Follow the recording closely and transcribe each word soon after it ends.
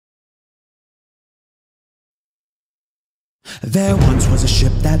There once was a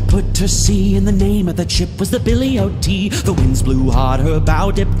ship that put to sea, and the name of the ship was the Billy O.T. The winds blew hard, her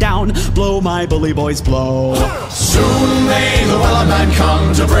bow dipped down. Blow, my bully boys, blow. Soon may the Wellerman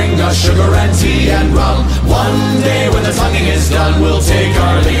come to bring us sugar and tea and rum. One day when the tonguing is done, we'll take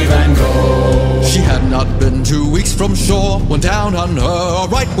our leave and go. She had not been 2 weeks from shore when down on her a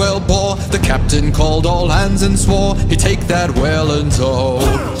right whale bore. The captain called all hands and swore he'd take that whale in tow.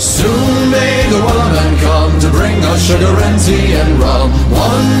 Soon may the Wellerman come to bring us sugar and tea and rum.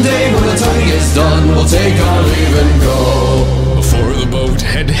 One day when the tonguing is done, we'll take our leave and go. Before the boat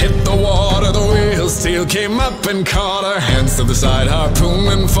had hit the water, the whale's tail came up and caught her. Hands to the side, harpoon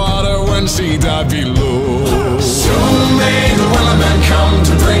and fought her when she dived below. Soon may the Wellerman come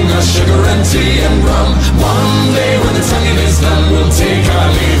to bring us sugar and tea and rum. One day when the tonguing is done, we'll take our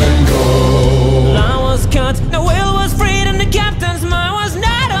leave and go. Line was cut, the whale was freed, and the captain's mind was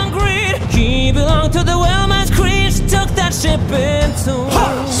not on greed. He belonged to the whaleman's creed, she took that ship in two.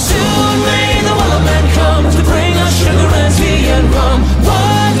 Soon may the Wellerman come to bring us sugar and tea and rum.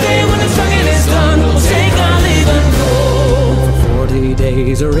 One day when the tonguing is done, we'll take our leave and go. 40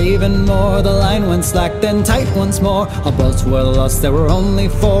 days or even more, the line went slack then tight once more. Our boats were lost, there were only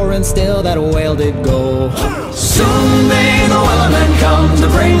 4, and still that whale did go. Soon may the Wellerman come to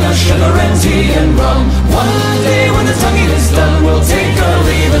bring us sugar and tea and rum. One day when the tonguing is done, we'll take our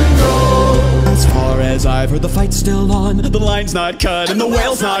leave and go. As far as I've heard, the fight's still on. The line's not cut and the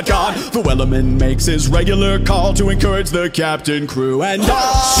whale's not gone. The Wellerman makes his regular call to encourage the captain, crew, and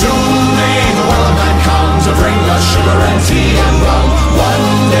all. Soon may the Wellerman come to bring us sugar and tea and rum.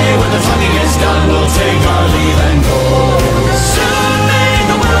 One